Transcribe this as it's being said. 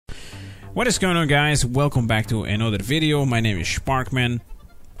What is going on, guys? Welcome back to another video. My name is Sparkman.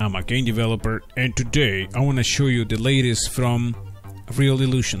 I'm a game developer, and today I want to show you the latest from Real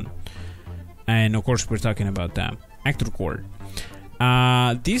Illusion. And of course we're talking about Actorcore.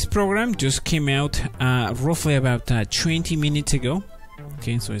 This program just came out roughly about 20 minutes ago.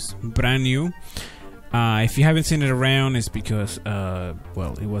 Okay, so it's brand new. If you haven't seen it around, it's because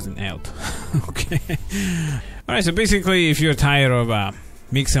well, it wasn't out. Okay. Alright, so basically, if you're tired of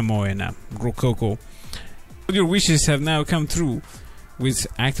Mixamo and Rococo, your wishes have now come through with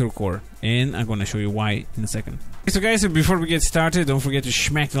Actorcore, and I'm gonna show you why in a second. Okay, so guys, before we get started, don't forget to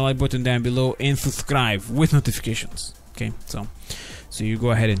smack the like button down below and subscribe with notifications. Okay, so you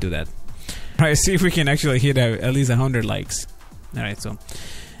go ahead and do that. Alright, see if we can actually hit at least 100 likes. Alright, so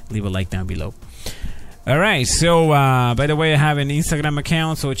leave a like down below. Alright, so by the way, I have an Instagram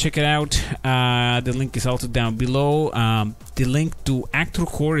account, so check it out. The link is also down below. The link to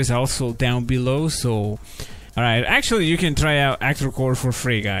Actorcore is also down below. So, alright, actually you can try out Actorcore for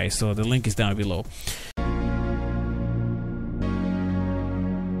free, guys, so the link is down below.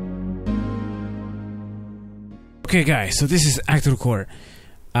 Okay, guys, so this is Actorcore.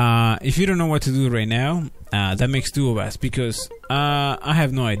 If you don't know what to do right now, that makes two of us, because I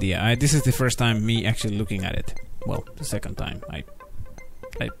have no idea. This is the first time me actually looking at it. Well, the second time. I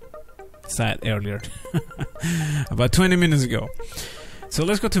saw it earlier, about 20 minutes ago. So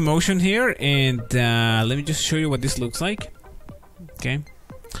let's go to motion here, and let me just show you what this looks like. Okay.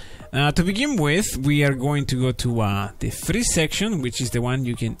 To begin with, we are going to go to the free section, which is the one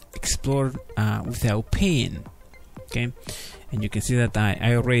you can explore without paying. Okay. And you can see that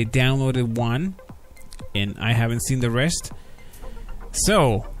I already downloaded one, and I haven't seen the rest.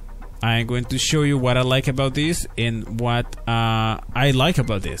 So I'm going to show you what I like about this and what I like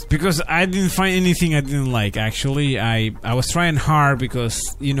about this, because I didn't find anything I didn't like. Actually, I was trying hard,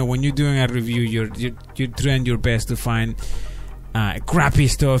 because you know, when you're doing a review, you're trying your best to find crappy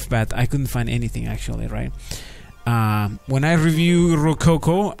stuff, but I couldn't find anything actually, right? When I reviewed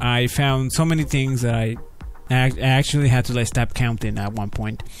Rococo, I found so many things that I actually had to stop counting at one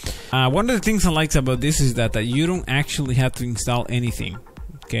point. One of the things I like about this is that you don't actually have to install anything.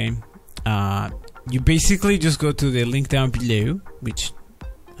 Okay, you basically just go to the link down below, which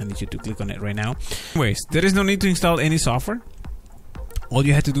I need you to click on it right now. Anyways, there is no need to install any software. All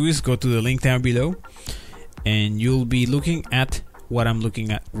you have to do is go to the link down below, and you'll be looking at what I'm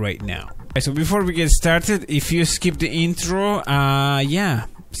looking at right now. Okay, so before we get started, if you skip the intro, yeah,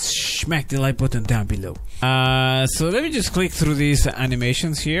 smack the like button down below. So let me just click through these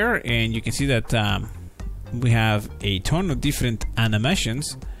animations here, and you can see that we have a ton of different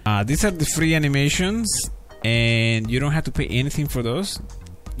animations. These are the free animations, and you don't have to pay anything for those.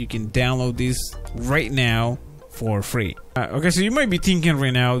 You can download this right now for free. Okay, so you might be thinking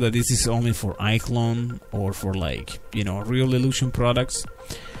right now that this is only for iClone or for, like, you know, Real Illusion products.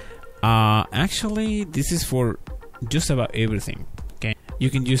 Actually, this is for just about everything. Okay, you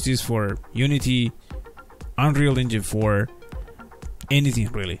can use this for Unity, Unreal Engine 4, anything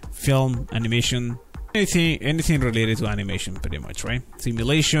really, film, animation, anything related to animation, pretty much, right?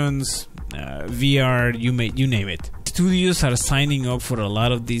 Simulations, VR, you name it. Studios are signing up for a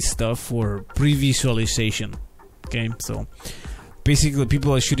lot of this stuff for pre-visualization. Okay, so basically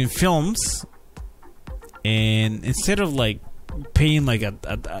people are shooting films, and instead of like paying like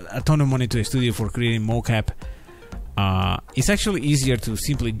a ton of money to a studio for creating mocap, it's actually easier to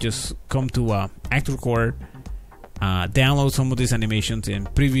simply just come to Actorcore, download some of these animations,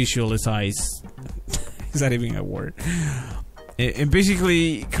 and pre-visualize. Is that even a word? And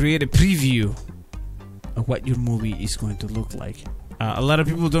basically create a preview of what your movie is going to look like. A lot of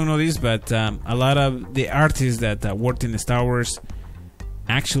people don't know this, but a lot of the artists that worked in Star Wars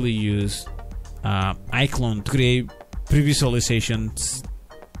actually use iClone to create pre-visualizations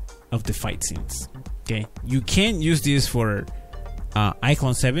of the fight scenes. Okay, you can use this for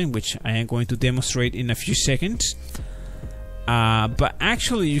iClone 7, which I am going to demonstrate in a few seconds. But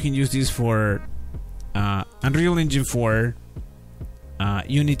actually, you can use this for Unreal Engine 4,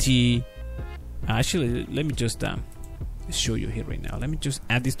 Unity. Actually, let me just show you here right now. Let me just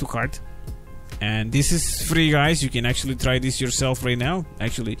add this to cart, and this is free, guys. You can actually try this yourself right now.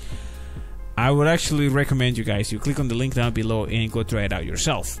 Actually, I would actually recommend you guys, you click on the link down below and go try it out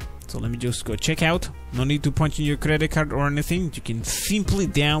yourself. So let me just go check out. No need to punch in your credit card or anything. You can simply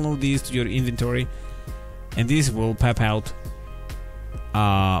download this to your inventory, and this will pop out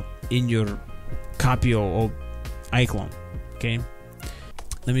in your copy of iClone. Okay,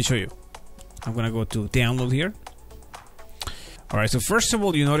 let me show you. I'm gonna go to download here. Alright, so first of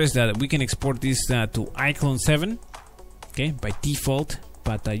all, you notice that we can export this to iClone 7. Okay, by default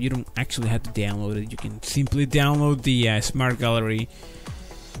but you don't actually have to download it. You can simply download the Smart Gallery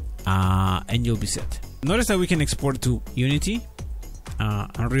and you'll be set. Notice that we can export to Unity,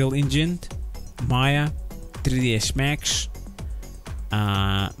 Unreal Engine, Maya, 3ds Max,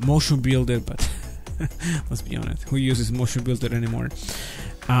 Motion Builder, but let's be honest, who uses Motion Builder anymore?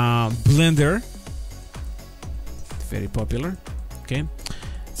 Blender, very popular. Okay,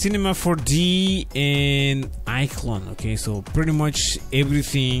 Cinema 4D and Icon. Okay, so pretty much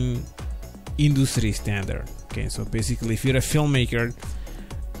everything industry standard. Okay, so basically, if you're a filmmaker,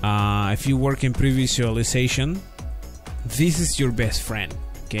 if you work in pre-visualization, this is your best friend.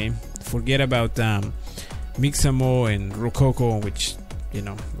 Okay, forget about Mixamo and Rococo, which, you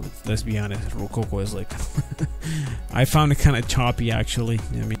know, let's be honest, Rococo is like I found it kind of choppy actually.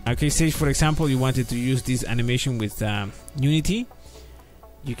 I mean, okay, say for example you wanted to use this animation with Unity,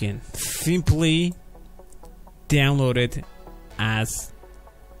 you can simply download it as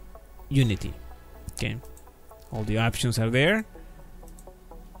Unity. Okay, all the options are there,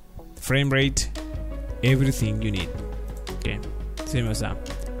 frame rate, everything you need. Okay, same as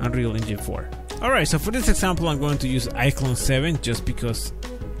Unreal Engine 4. Alright, so for this example I'm going to use Icon 7 just because,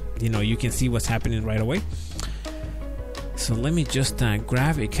 you know, you can see what's happening right away. So let me just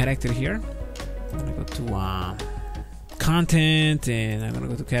grab a character here. I'm gonna go to content and I'm gonna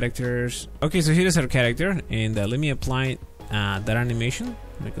go to characters. Okay, so here is our character, and let me apply that animation.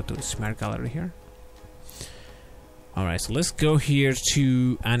 Let me go to the Smart Gallery here. Alright, so let's go here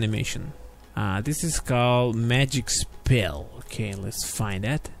to animation. This is called Magic Spell. Okay, let's find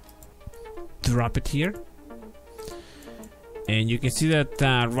that. Drop it here, and you can see that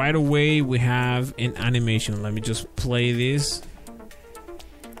right away we have an animation. Let me just play this,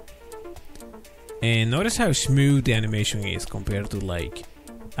 and notice how smooth the animation is compared to, like,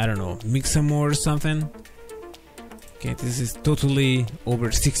 I don't know, Mixamo or something. Okay, this is totally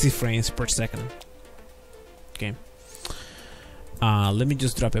over 60 frames per second. Okay, let me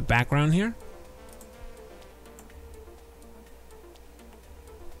just drop a background here.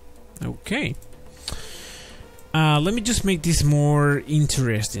 Okay, let me just make this more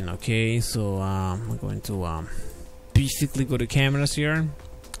interesting. Okay, so I'm going to basically go to cameras here.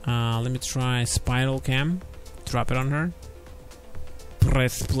 Let me try spiral cam, drop it on her,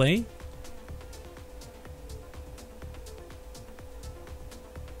 press play.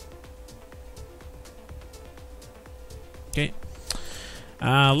 Okay,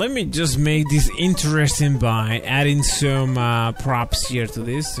 let me just make this interesting by adding some props here to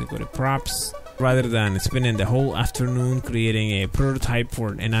this. So go to props. Rather than spending the whole afternoon creating a prototype for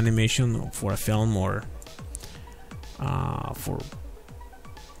an animation for a film or for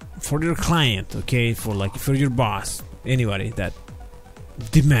your client, okay, for your boss, anybody that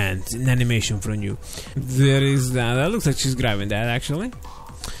demands an animation from you. There is that looks like she's grabbing that actually.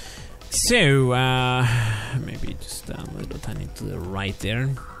 So maybe just a little tiny to the right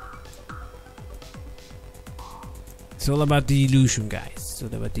there. It's all about the illusion, guys. It's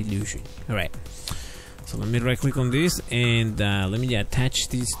all about the illusion. Alright, so let me right click on this and let me attach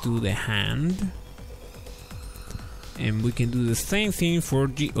this to the hand, and we can do the same thing for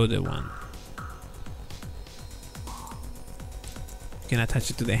the other one. You can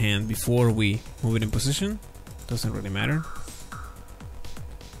attach it to the hand before we move it in position. Doesn't really matter.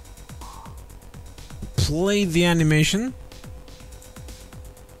 Play the animation.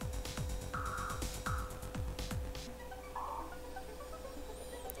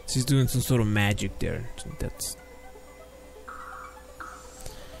 She's doing some sort of magic there. So that's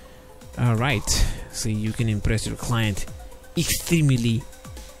alright. So you can impress your client extremely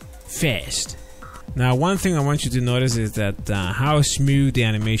fast. Now, one thing I want you to notice is that how smooth the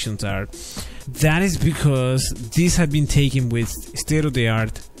animations are. That is because these have been taken with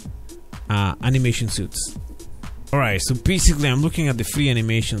state-of-the-art animation suits. Alright, so basically I'm looking at the free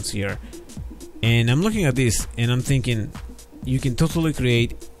animations here, and I'm looking at this and I'm thinking you can totally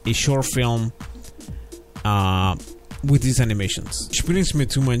create a short film with these animations. Which brings me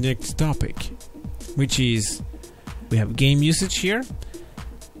to my next topic, which is we have game usage here,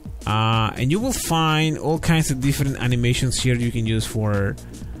 and you will find all kinds of different animations here you can use for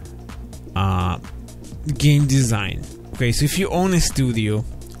game design. Okay, so if you own a studio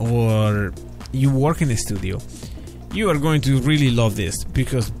or you work in a studio, you are going to really love this,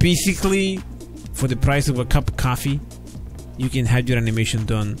 because basically for the price of a cup of coffee you can have your animation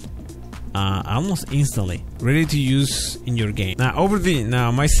done almost instantly, ready to use in your game.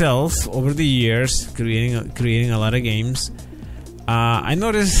 Now myself over the years creating a lot of games, I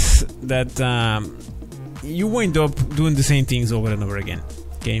noticed that you wind up doing the same things over and over again.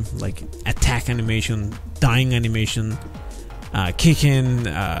 Okay, like attack animation, dying animation, kicking,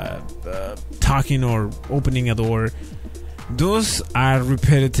 talking, or opening a door. Those are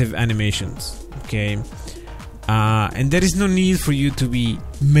repetitive animations, okay? And there is no need for you to be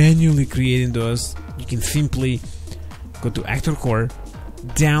manually creating those. You can simply go to Actorcore,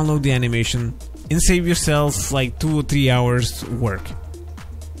 download the animation, and save yourself like 2 or 3 hours work.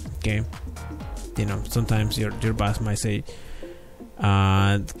 Okay, you know, sometimes your boss might say,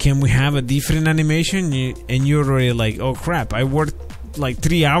 can we have a different animation? And you're already like, oh crap, I worked like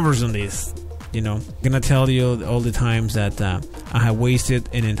 3 hours on this. You know, I'm gonna tell you all the times that I have wasted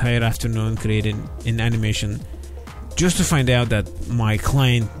an entire afternoon creating an animation just to find out that my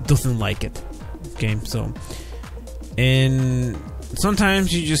client doesn't like it. Okay, so, and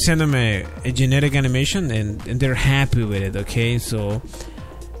sometimes you just send them a generic animation and they're happy with it. Okay, so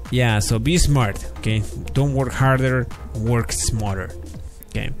yeah, so be smart. Okay, don't work harder, work smarter.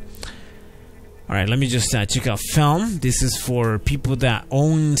 Okay. Alright, let me just check out film. This is for people that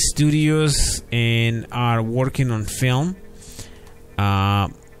own studios and are working on film.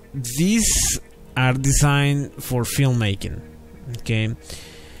 These are designed for filmmaking. Okay,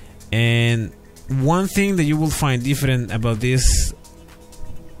 and one thing that you will find different about this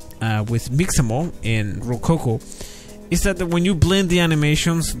with Mixamo and Rococo is that when you blend the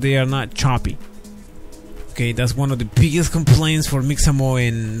animations, they are not choppy. Okay, that's one of the biggest complaints for Mixamo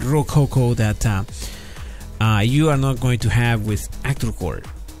and Rococo that you are not going to have with Actorcore,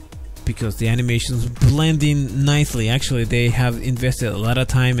 because the animations blend in nicely. Actually, they have invested a lot of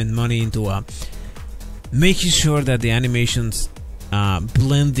time and money into making sure that the animations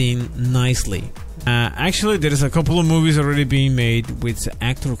blend in nicely. Actually, there is a couple of movies already being made with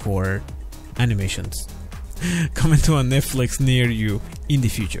Actorcore animations coming to a Netflix near you in the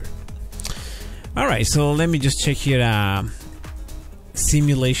future. Alright, so let me just check here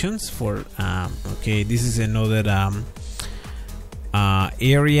simulations for okay, this is another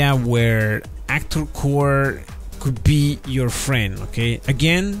area where Actorcore could be your friend. Okay,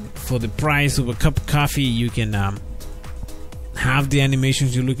 again, for the price of a cup of coffee, you can have the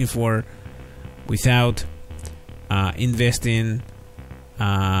animations you're looking for without investing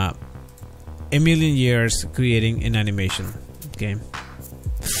a million years creating an animation. Okay,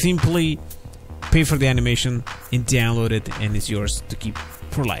 simply pay for the animation and download it, and it's yours to keep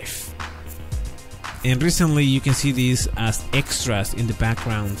for life. And recently you can see these as extras in the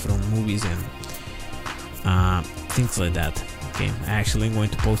background from movies and things like that. Okay, I'm actually going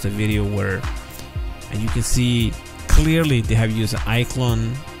to post a video where you can see clearly they have used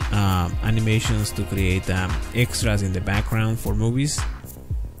iClone animations to create extras in the background for movies.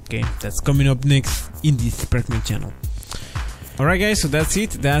 Okay, that's coming up next in this Sparkman channel. Alright guys, so that's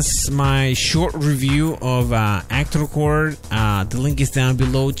it. That's my short review of Actorcore. The link is down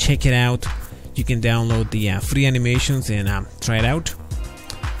below. Check it out. You can download the free animations and try it out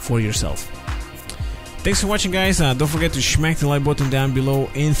for yourself. Thanks for watching, guys. Don't forget to smack the like button down below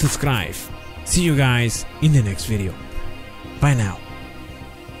and subscribe. See you guys in the next video. Bye now.